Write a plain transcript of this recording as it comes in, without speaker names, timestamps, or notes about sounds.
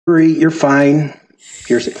You're fine.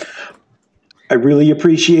 I really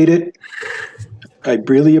appreciate it.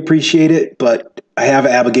 But I have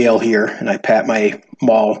Abigail here, and I pat my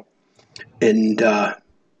maul, and I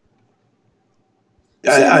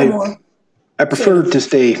prefer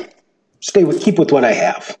to keep with what I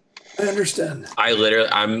have. I understand.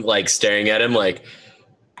 I'm like staring at him like,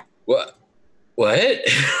 what?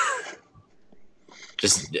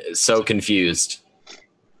 Just so confused.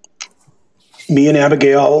 Me and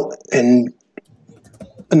Abigail and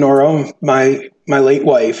Honora, my late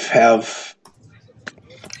wife, have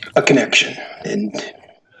a connection, and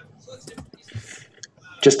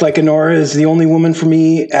just like Honora is the only woman for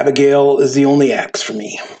me, Abigail is the only axe for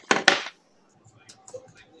me.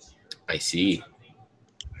 I see.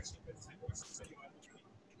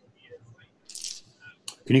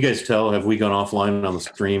 Can you guys tell, have we gone offline on the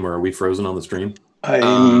stream, or are we frozen on the stream?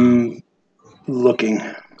 I'm looking.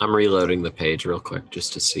 I'm reloading the page real quick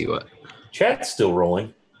just to see what. Chat's still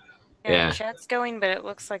rolling. Yeah. Chat's going, but it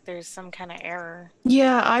looks like there's some kind of error.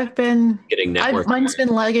 Yeah, I've been getting network. Mine's been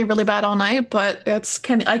lagging really bad all night, but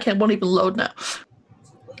won't even load now.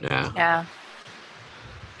 Yeah.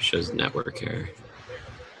 Shows network error.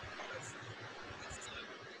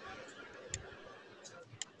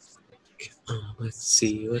 Let's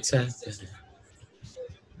see what's happening.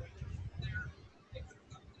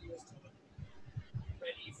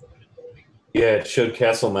 Yeah, it showed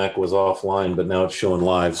Castle Mac was offline, but now it's showing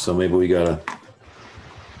live, so maybe we gotta...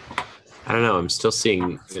 I don't know, I'm still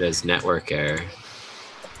seeing it as network error.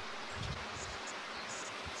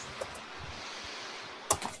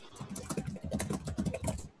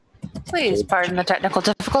 Please pardon the technical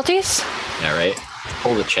difficulties. Yeah, right?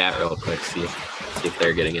 Pull the chat real quick, see if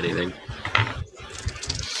they're getting anything.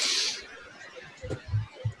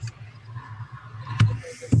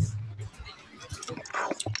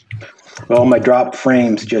 Well, my drop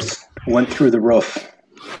frames just went through the roof.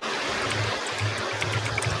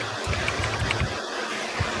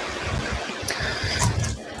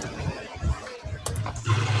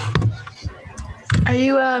 Are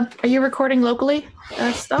you recording locally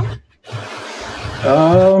stuff?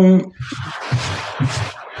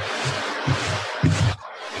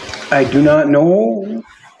 I do not know.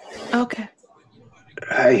 Okay.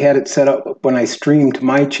 I had it set up when I streamed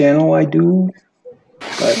my channel. I do,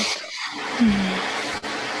 but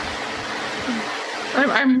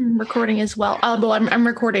I'm recording as well. Well, I'm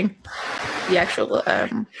recording the actual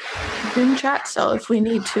Zoom chat. So if we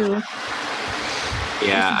need to,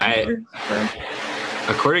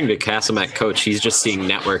 according to Castlemat Coach, he's just seeing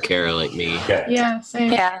network error like me. Yeah,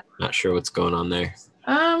 same. Yeah. Not sure what's going on there.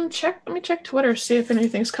 Let me check Twitter, see if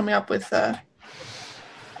anything's coming up with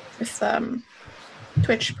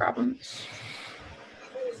Twitch problems.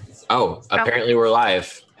 Oh, apparently we're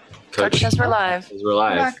live. Coach says we're live. We're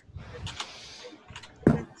live.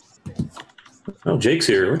 Oh, Jake's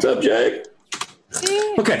here. What's up, Jake?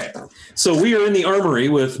 Okay, so we are in the armory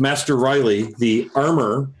with Master Riley, the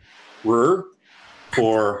armorer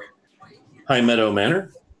for Highmeadow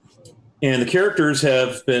Manor. And the characters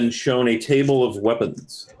have been shown a table of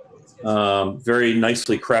weapons, very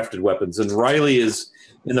nicely crafted weapons. And Riley is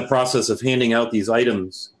in the process of handing out these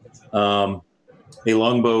items. A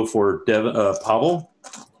longbow for Pavel,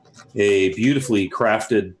 a beautifully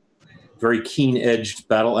crafted, very keen-edged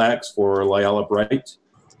battle axe for Lyala Bright,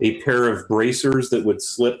 a pair of bracers that would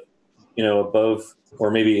slip, above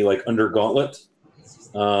or maybe like under gauntlet,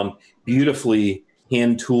 beautifully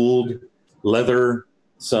hand-tooled leather,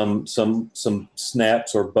 some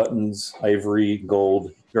snaps or buttons, ivory,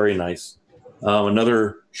 gold, very nice.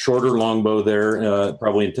 Another shorter longbow there,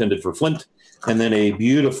 probably intended for Flint, and then a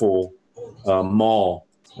beautiful maul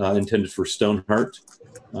intended for Stoneheart,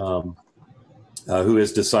 who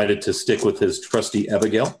has decided to stick with his trusty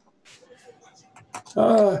Abigail.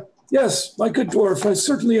 Yes, my good dwarf, I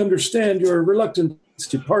certainly understand your reluctance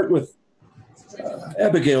to part with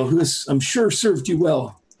Abigail, who has, I'm sure, served you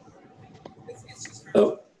well.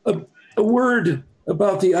 A word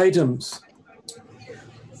about the items.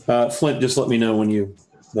 Flint, just let me know when you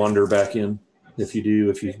wander back in. If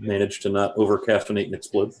you manage to not over-caffeinate and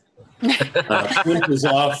explode. Flint is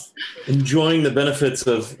off enjoying the benefits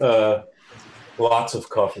of lots of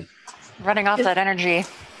coffee. Running off that energy.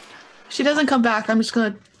 She doesn't come back. I'm just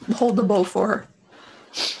going to hold the bow for her.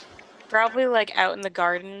 Probably like out in the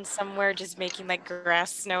garden somewhere, just making like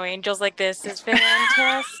grass snow angels like this is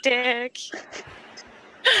fantastic.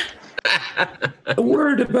 A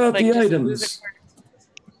word about the items.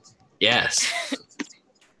 Yes.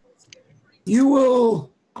 You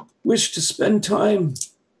will wish to spend time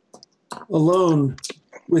alone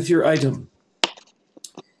with your item.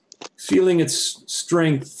 feeling its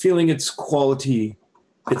strength, feeling its quality,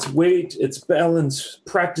 its weight, its balance,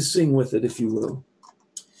 practicing with it, if you will.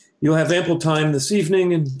 You'll have ample time this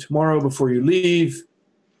evening and tomorrow before you leave.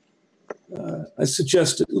 I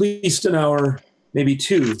suggest at least an hour, maybe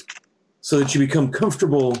 2, so that you become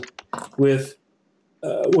comfortable with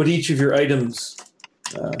what each of your items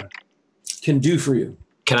can do for you.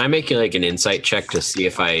 Can I make like an insight check to see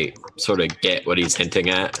if I sort of get what he's hinting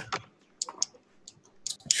at?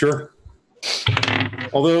 Sure.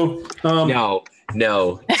 Although... No.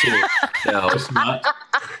 No, it's not.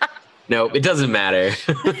 No, it doesn't matter.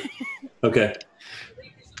 Okay.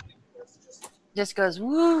 Just goes,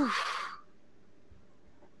 woo.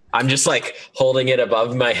 I'm just like holding it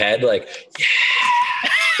above my head, like,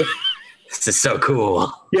 yeah, this is so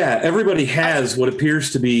cool. Yeah, everybody has what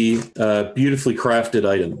appears to be beautifully crafted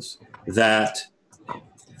items that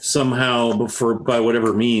somehow, by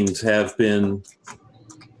whatever means, have been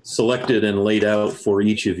selected and laid out for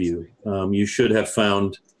each of you. You should have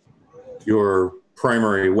found your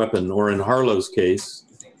primary weapon, or in Harlow's case,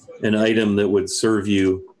 an item that would serve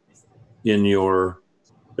you in your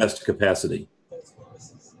best capacity.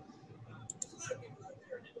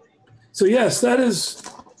 So yes, that is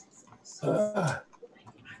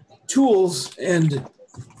tools and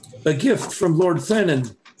a gift from Lord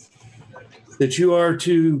Thanan that you are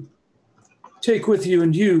to take with you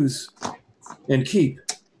and use and keep.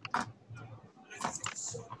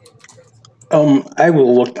 I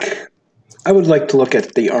would like to look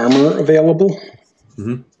at the armor available.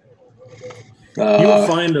 Mm-hmm. You'll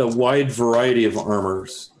find a wide variety of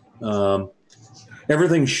armors.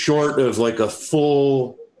 Everything short of like a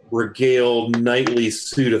full regaled knightly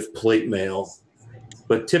suit of plate mail,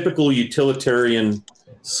 but typical utilitarian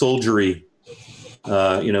soldiery,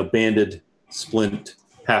 banded, splint,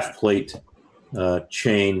 half plate,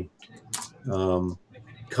 chain,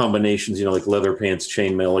 combinations, like leather pants,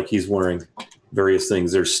 chainmail, like he's wearing various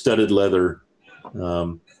things. There's studded leather,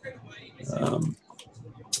 no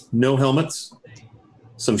helmets,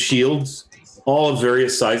 some shields, all of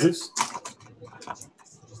various sizes.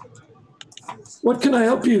 What can I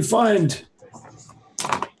help you find?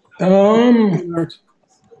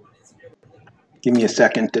 Give me a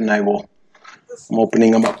second, and I'm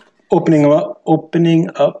opening them up. Opening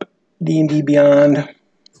up D&D Beyond.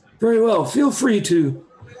 Very well. Feel free to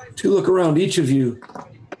look around, each of you.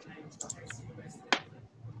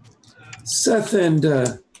 Seth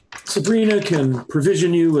and Sabrina can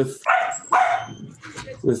provision you with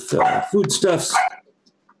foodstuffs,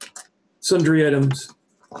 sundry items.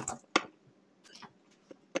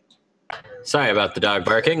 Sorry about the dog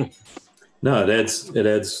barking. No, it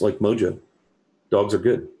adds like mojo. Dogs are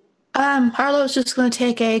good. Harlow's just going to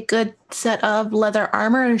take a good set of leather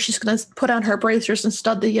armor, and she's going to put on her bracers and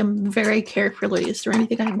study them very carefully. Is there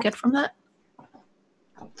anything I can get from that?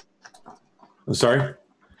 I'm sorry?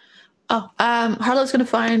 Harlow's going to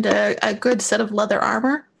find a good set of leather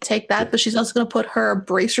armor. Take that, but she's also going to put her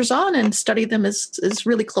bracers on and study them as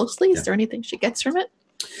really closely. Is there anything she gets from it?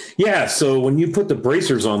 Yeah, so when you put the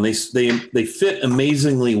bracers on, they fit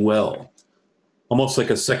amazingly well, almost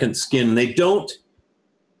like a second skin. They don't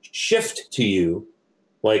shift to you,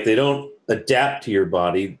 like they don't adapt to your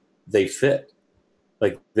body. They fit,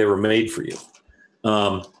 like they were made for you.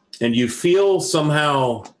 And you feel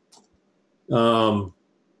somehow more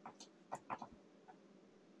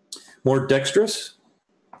dexterous,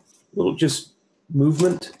 a little just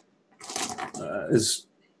movement is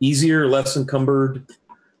easier, less encumbered,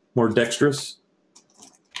 more dexterous.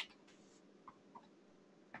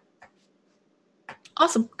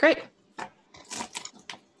 Awesome. Great.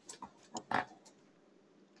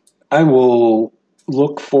 I will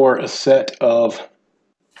look for a set of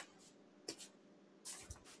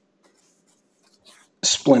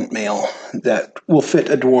splint mail that will fit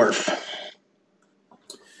a dwarf.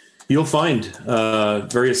 You'll find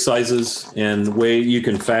various sizes and way you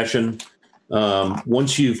can fashion.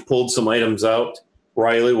 Once you've pulled some items out,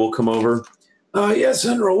 Riley will come over. Yes,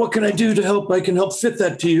 General, what can I do to help? I can help fit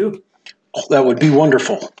that to you. Oh, that would be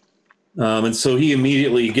wonderful. And so he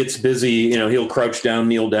immediately gets busy. He'll crouch down,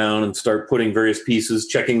 kneel down, and start putting various pieces,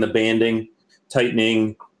 checking the banding,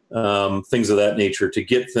 tightening, things of that nature to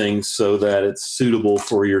get things so that it's suitable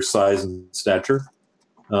for your size and stature.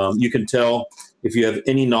 You can tell if you have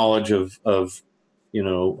any knowledge of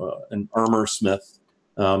an armor smith.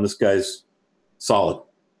 This guy's solid.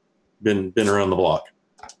 Been around the block.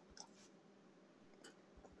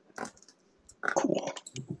 Cool.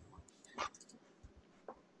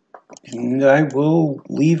 And I will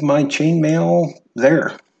leave my chainmail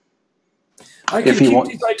there. I can keep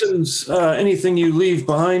these items. Anything you leave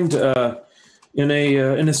behind, in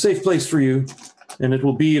a safe place for you, and it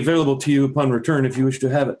will be available to you upon return if you wish to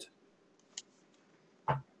have it.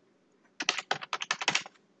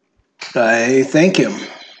 I thank him.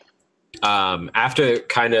 After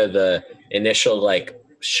kind of the initial like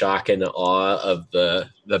shock and awe of the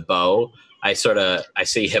bow, I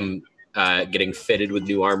see him getting fitted with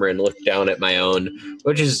new armor and look down at my own,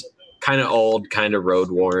 which is kind of old, kind of road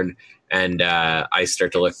worn, and I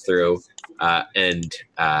start to look through, and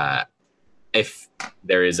if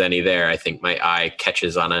there is any there, I think my eye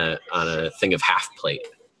catches on a thing of half plate.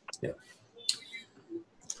 Yeah.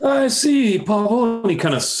 I see, Pavel. And he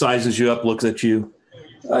kind of sizes you up, looks at you.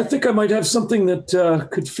 I think I might have something that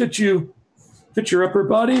could fit your upper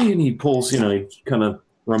body. And he pulls, he's kind of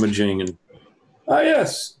rummaging, and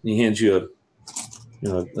yes. And he hands you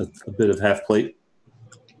a bit of half plate.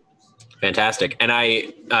 Fantastic. And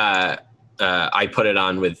I put it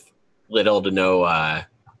on with little to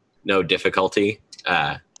no difficulty.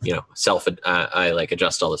 I like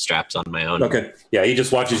adjust all the straps on my own. Okay. Yeah, he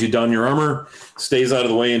just watches you don your armor, stays out of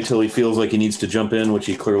the way until he feels like he needs to jump in, which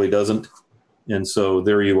he clearly doesn't. And so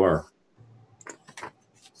there you are.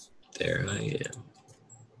 There I am.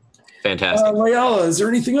 Fantastic. Layala, is there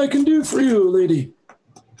anything I can do for you, lady?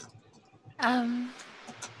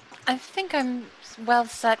 I think I'm well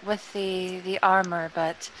set with the armor,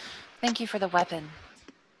 but thank you for the weapon.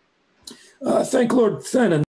 Thank Lord Thanan.